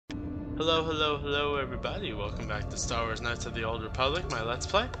Hello, hello, hello everybody, welcome back to Star Wars Knights of the Old Republic, my Let's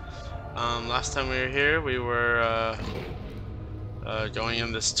Play. Last time we were here, we were going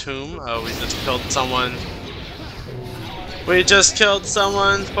in this tomb. We just killed someone. We just killed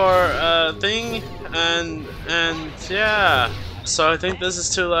someone for a thing, and yeah. So I think this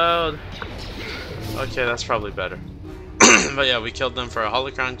is too loud. Okay, that's probably better. But yeah, we killed them for a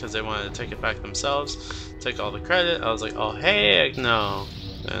holocron because they wanted to take it back themselves, take all the credit. I was like, oh heck no.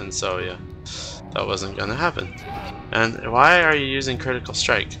 And so yeah, that wasn't gonna happen. And why are you using critical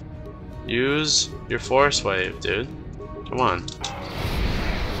strike? Use your force wave, dude. Come on.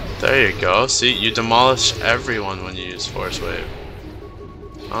 There you go. See, you demolish everyone when you use force wave.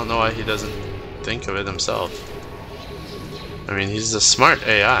 I don't know why he doesn't think of it himself. I mean, he's a smart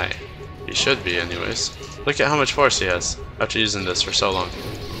AI. He should be anyways. Look at how much force he has after using this for so long.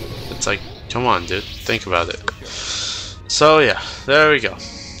 It's like, come on, dude. Think about it. So yeah, there we go.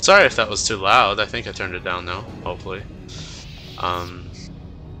 Sorry if that was too loud. I think I turned it down now, hopefully.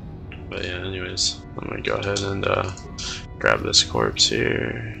 But yeah, anyways, I'm gonna go ahead and grab this corpse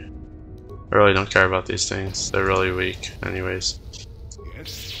here. I really don't care about these things. They're really weak, anyways.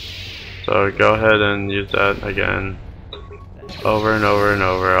 So go ahead and use that again, over and over and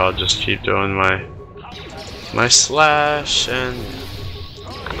over. I'll just keep doing my slash and.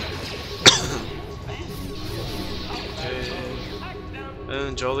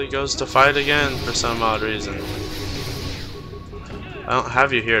 And Jolie goes to fight again for some odd reason. I don't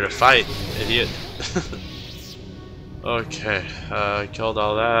have you here to fight, idiot. Okay, killed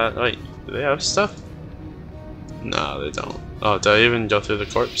all that. Wait, do they have stuff? No, they don't. Oh, did I even go through the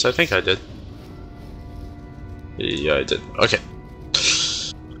corpse? I think I did. Yeah, I did. Okay.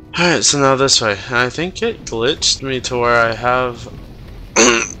 Alright, so now this way. I think it glitched me to where I have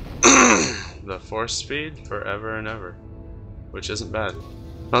the force speed forever and ever, which isn't bad.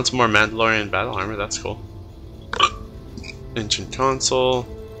 Found some more Mandalorian battle armor, that's cool. Ancient console.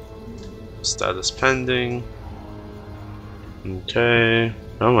 Status pending. Okay.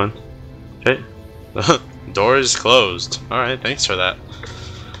 Come on. Okay. The door is closed. Alright, thanks for that.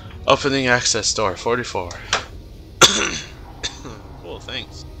 Opening access door 44. Cool,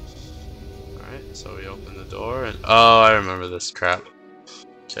 thanks. Alright, so we open the door and oh, I remember this crap.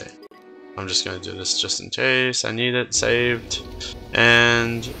 Okay. I'm just gonna do this just in case. I need it saved.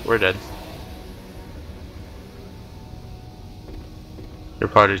 And we're dead. Your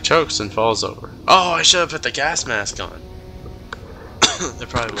party chokes and falls over. Oh, I should have put the gas mask on. It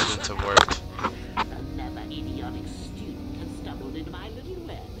probably wouldn't have worked.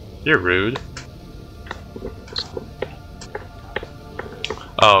 You're rude.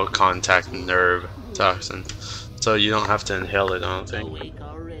 Oh, contact nerve toxin. So you don't have to inhale it, I don't think.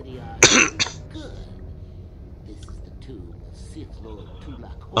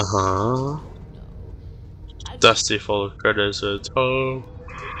 Uh-huh. Dusty full of critters. Oh,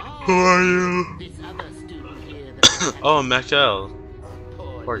 who are you? Oh, Meckel.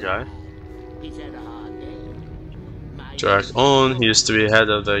 Poor guy. Drac-On, he used to be head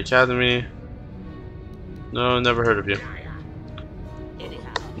of the academy. No, never heard of you.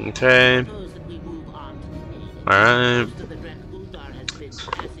 Okay. Alright.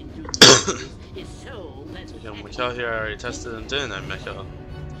 Meckel here, I already tested him, didn't I, Meckel?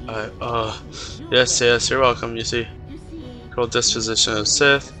 Yes, you're welcome, you see. Cool disposition of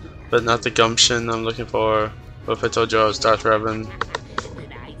Sith, but not the gumption I'm looking for. What if I told you I was Darth Revan?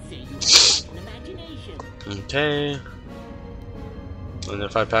 Okay. And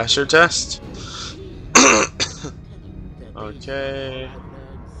if I pass your test? Okay.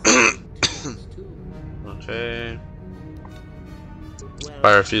 Okay. If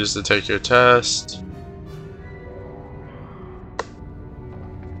I refuse to take your test?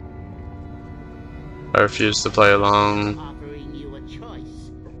 I refuse to play along.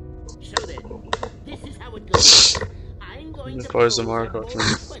 Poison mark.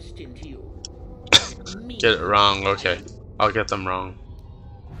 Get it wrong. Okay, I'll get them wrong.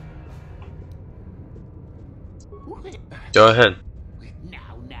 Go ahead.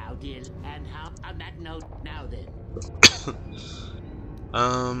 Now, dear, and how on that note, now then.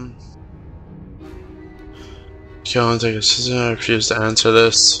 Kill and take a decision. I refuse to answer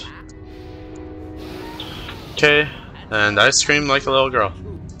this. Okay, and I scream like a little girl.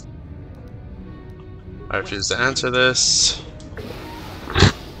 I refuse to answer this.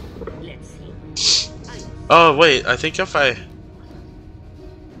 Oh wait, I think if I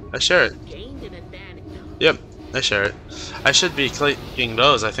share it. Yep, I share it. I should be clicking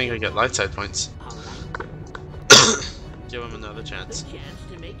those. I think I get light side points. Give him another chance.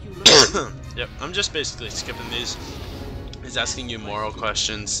 Yep, I'm just basically skipping these. He's asking you moral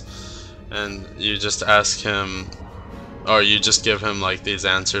questions. and you just ask him, or you just give him like these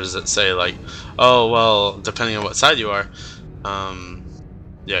answers that say like, oh well, depending on what side you are,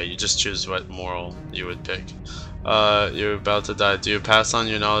 yeah, you just choose what moral you would pick. You're about to die. Do you pass on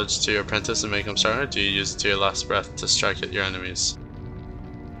your knowledge to your apprentice and make him stronger? Or do you use it to your last breath to strike at your enemies?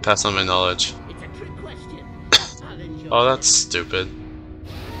 Pass on my knowledge. It's a trick question. I'll enjoy Oh, that's it. stupid.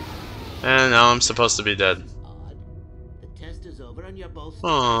 And now I'm supposed to be dead. Odd. The test is over and you're both.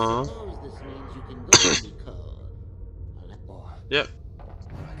 Aww. I suppose this means you can go, Nicole. Or Yep. I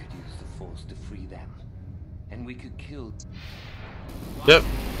could use the Force to free them, and we could kill. Yep.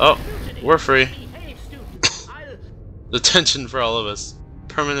 Oh, we're free. Hey, student, I'll. Detention for all of us.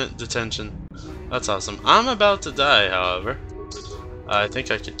 Permanent detention. That's awesome. I'm about to die, however. I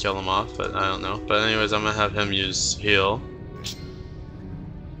think I could kill him off, but I don't know. But anyways, I'm gonna have him use heal.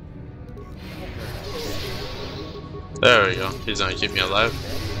 There we go. He's gonna keep me alive.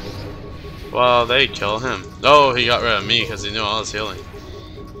 Well, they kill him. Oh, he got rid of me because he knew I was healing.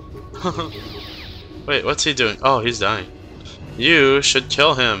 Wait, what's he doing? Oh, he's dying. You should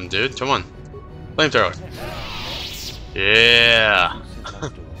kill him, dude. Come on. Flamethrower. Yeah.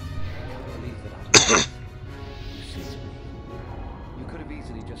 You could have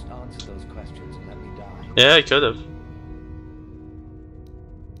easily just answered those questions and let me die. Yeah, I could have.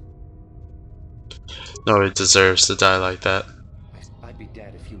 No, he deserves to die like that. I'd be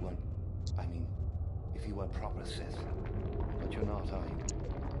dead if you weren't. I mean, if you weren't proper Sith. But you're not, are you?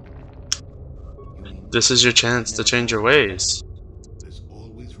 You mean This is your chance to change your ways. There's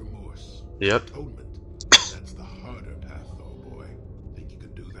always remorse. Yep. Atonement. That's the harder path, though, boy. Think you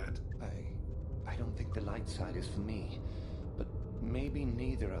can do that? I don't think the light side is for me. But maybe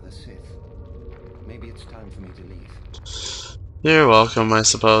neither are the Sith. Maybe it's time for me to leave. You're welcome, I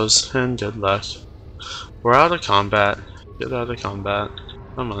suppose, and good luck. We're out of combat. Get out of combat.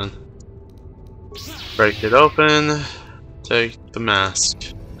 Come on. Break it open. Take the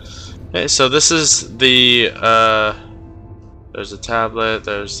mask. Okay, so this is the, there's a tablet,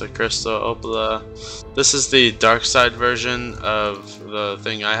 there's the crystal opala. This is the dark side version of the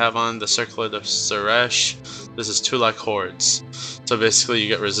thing I have on, the circlet of Suresh. This is Tulak hordes. So basically you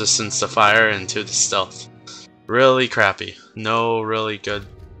get resistance to fire and 2 to stealth. Really crappy. No really good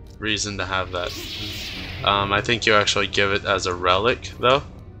reason to have that. I think you actually give it as a relic though.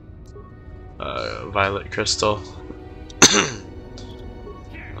 Violet crystal.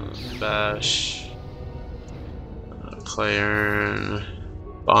 Bash. Clayrn.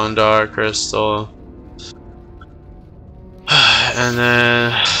 Bondar crystal. And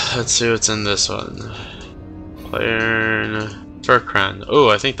then let's see what's in this one. Clayrn. Furkran. Oh,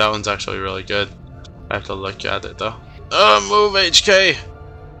 I think that one's actually really good. I have to look at it though. Oh, move HK!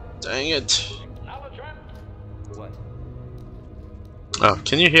 Dang it. What? Oh,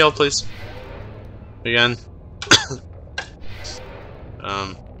 can you heal please? Again.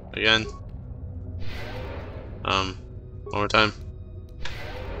 Again. One more time.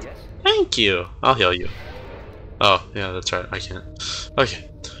 Yes? Thank you! I'll heal you. Oh, yeah, that's right, I can't. Okay.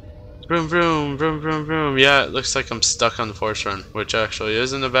 Vroom vroom, vroom vroom vroom. Yeah, it looks like I'm stuck on the force run, which actually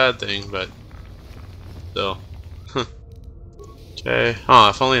isn't a bad thing, but still. Okay. Oh,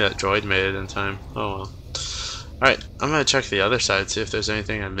 if only that droid made it in time. Oh well. Alright, I'm gonna check the other side, see if there's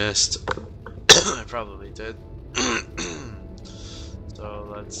anything I missed. I probably did.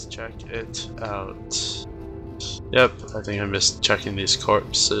 So let's check it out. Yep, I think I missed checking these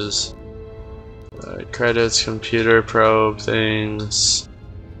corpses. Credits, computer probe things.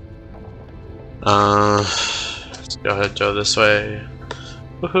 Let's go ahead, go this way.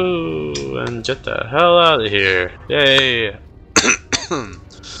 Woohoo! And get the hell out of here! Yay!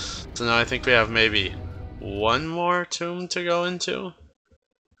 So now I think we have maybe one more tomb to go into.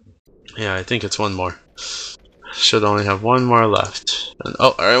 Yeah, I think it's one more. Should only have one more left. And,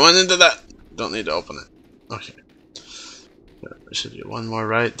 oh, I went into that! Don't need to open it. Okay. There should be one more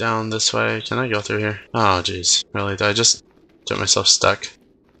right down this way. Can I go through here? Oh, jeez. Really? Did I just get myself stuck?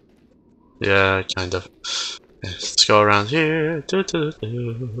 Yeah, kind of. Okay, let's go around here. Do, do,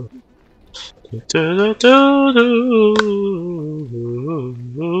 do. Do, do, do, do.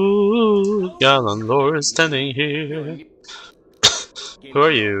 Gallant Lord standing here. Who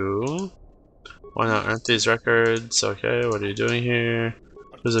are you? Why not? Aren't these records? Okay, what are you doing here?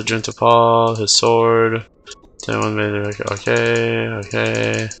 Who's a Junta Paul? His sword. Anyone made the record? Okay,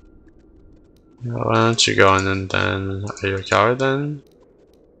 okay. Why don't you go in and then? Are you a coward then?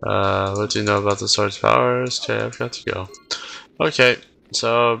 What do you know about the sword's powers? Okay, I've got to go. Okay,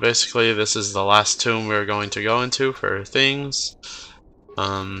 so basically this is the last tomb we're going to go into for things.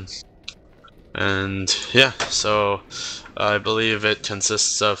 And yeah, so I believe it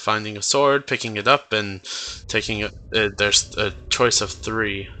consists of finding a sword, picking it up, and taking it. There's a choice of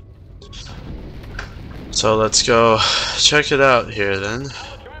 3. So let's go check it out here then.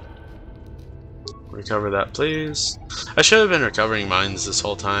 Recover that, please. I should have been recovering mines this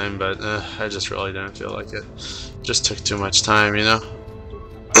whole time, but I just really didn't feel like it. Just took too much time, you know?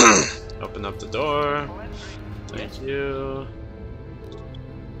 Open up the door. Thank you.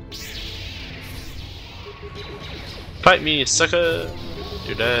 Fight me, sucker!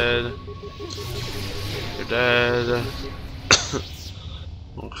 You're dead. You're dead.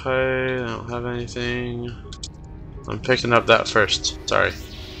 Okay, I don't have anything. I'm picking up that first. Sorry.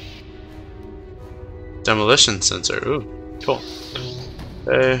 Demolition sensor. Ooh, cool.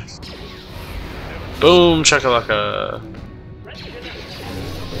 Okay. Boom, shakalaka.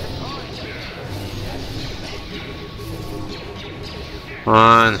 Come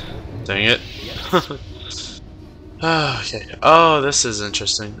on. Dang it. Okay. Oh, this is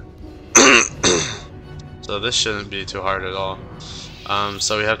interesting. So this shouldn't be too hard at all.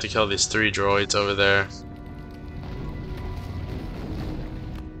 So we have to kill these 3 droids over there.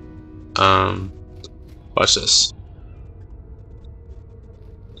 Watch this.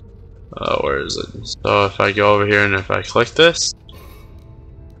 Where is it? So if I go over here and if I click this,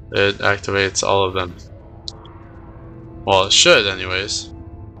 it activates all of them. Well, it should anyways.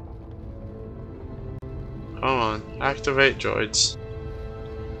 Come on, activate droids.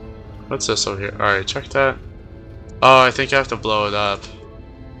 What's this over here? Alright, check that. Oh, I think I have to blow it up.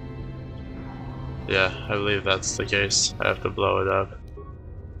 Yeah, I believe that's the case. I have to blow it up.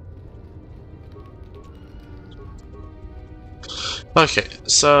 Okay,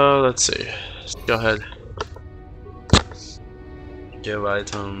 so let's see. Go ahead. Give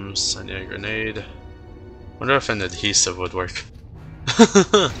items. I need a grenade. Wonder if an adhesive would work.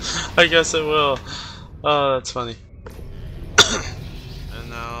 I guess it will. Oh, that's funny. And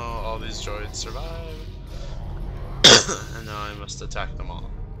now all these droids survive. And now I must attack them all.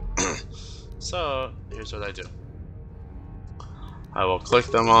 So, here's what I do. I will click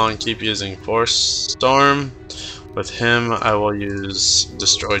them all and keep using Force Storm. With him, I will use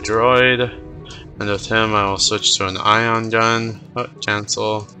Destroy Droid. And with him, I will switch to an Ion Gun. Oh,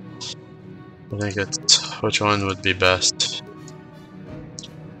 cancel. I think it's... which one would be best?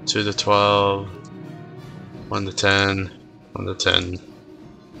 2 to 12. 1 to 10. 1 to 10.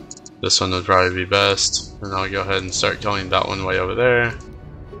 This one would probably be best. And I'll go ahead and start killing that one way over there.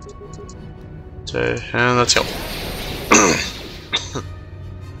 Okay, and let's go.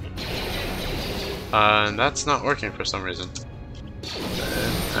 And that's not working for some reason.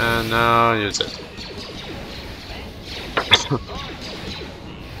 Okay, and now use it.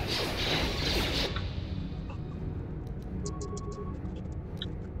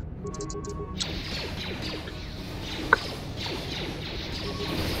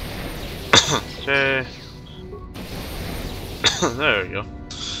 Okay. There we go.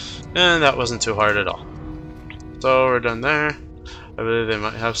 And that wasn't too hard at all. So we're done there. I believe they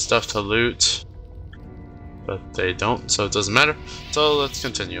might have stuff to loot, but they don't, so it doesn't matter. So let's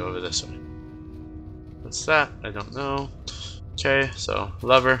continue over this way. What's that? I don't know. Okay, so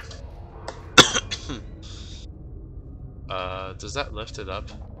lever. Does that lift it up?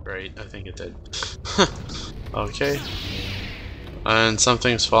 Great, I think it did. Okay. And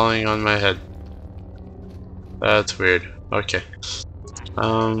something's falling on my head. That's weird. Okay.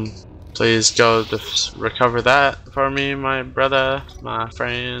 Please go recover that for me, my brother, my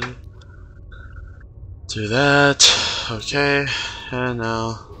friend. Do that. Okay. And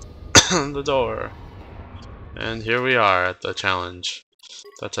now the door. And here we are at the challenge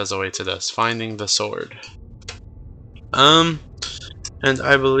that has awaited us, finding the sword. And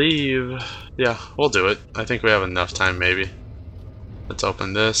I believe, yeah, we'll do it. I think we have enough time, maybe. Let's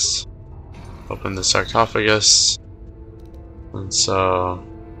open this. Open the sarcophagus. And so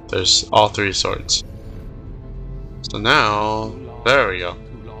there's all 3 swords. So now, there we go.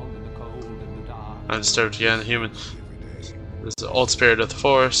 Undisturbed again, human. This is the old spirit of the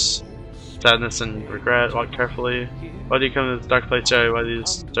Force. Sadness and regret. Walk carefully. Why do you come to the dark place, Jerry? Why do you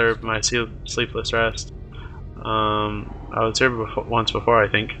disturb my sleepless rest? I was here once before, I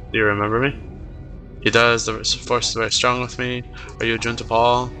think. Do you remember me? He does. The Force is very strong with me. Are you Junta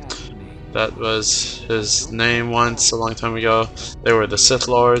Paul? That was his name once, a long time ago. They were the Sith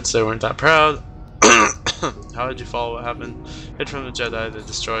Lords. They weren't that proud. How did you fall? What happened? Hid from the Jedi. They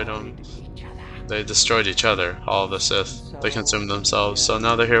destroyed them. They destroyed each other, all the Sith. They consumed themselves. So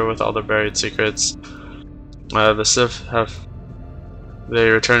now they're here with all their buried secrets. The Sith have... They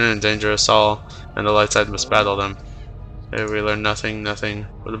return and endanger us all, and the light side must battle them. Okay, we learned nothing, nothing.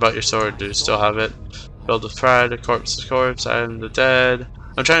 What about your sword? Do you still have it? Filled with pride, a corpse is corpse, I am the dead.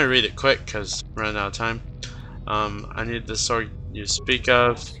 I'm trying to read it quick because I'm running out of time. I need the sword you speak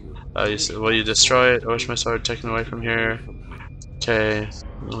of. Will you destroy it? I wish my sword taken away from here. Okay,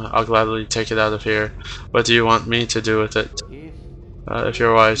 I'll gladly take it out of here. What do you want me to do with it? If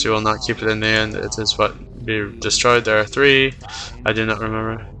you're wise, you will not keep it in the end. It is what be destroyed. There are 3. I do not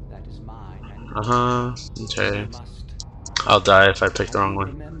remember. Okay. I'll die if I pick the wrong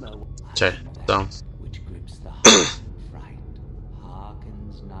one. Okay, so. Which grips the heart in fright,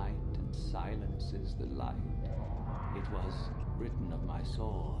 hearkens night and silences the light. It was written of my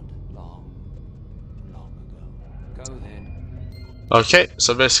sword long, long ago. Go then. Okay,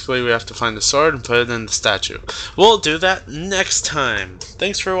 so basically we have to find the sword and put it in the statue. We'll do that next time.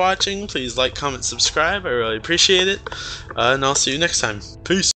 Thanks for watching. Please like, comment, subscribe. I really appreciate it. And I'll see you next time. Peace.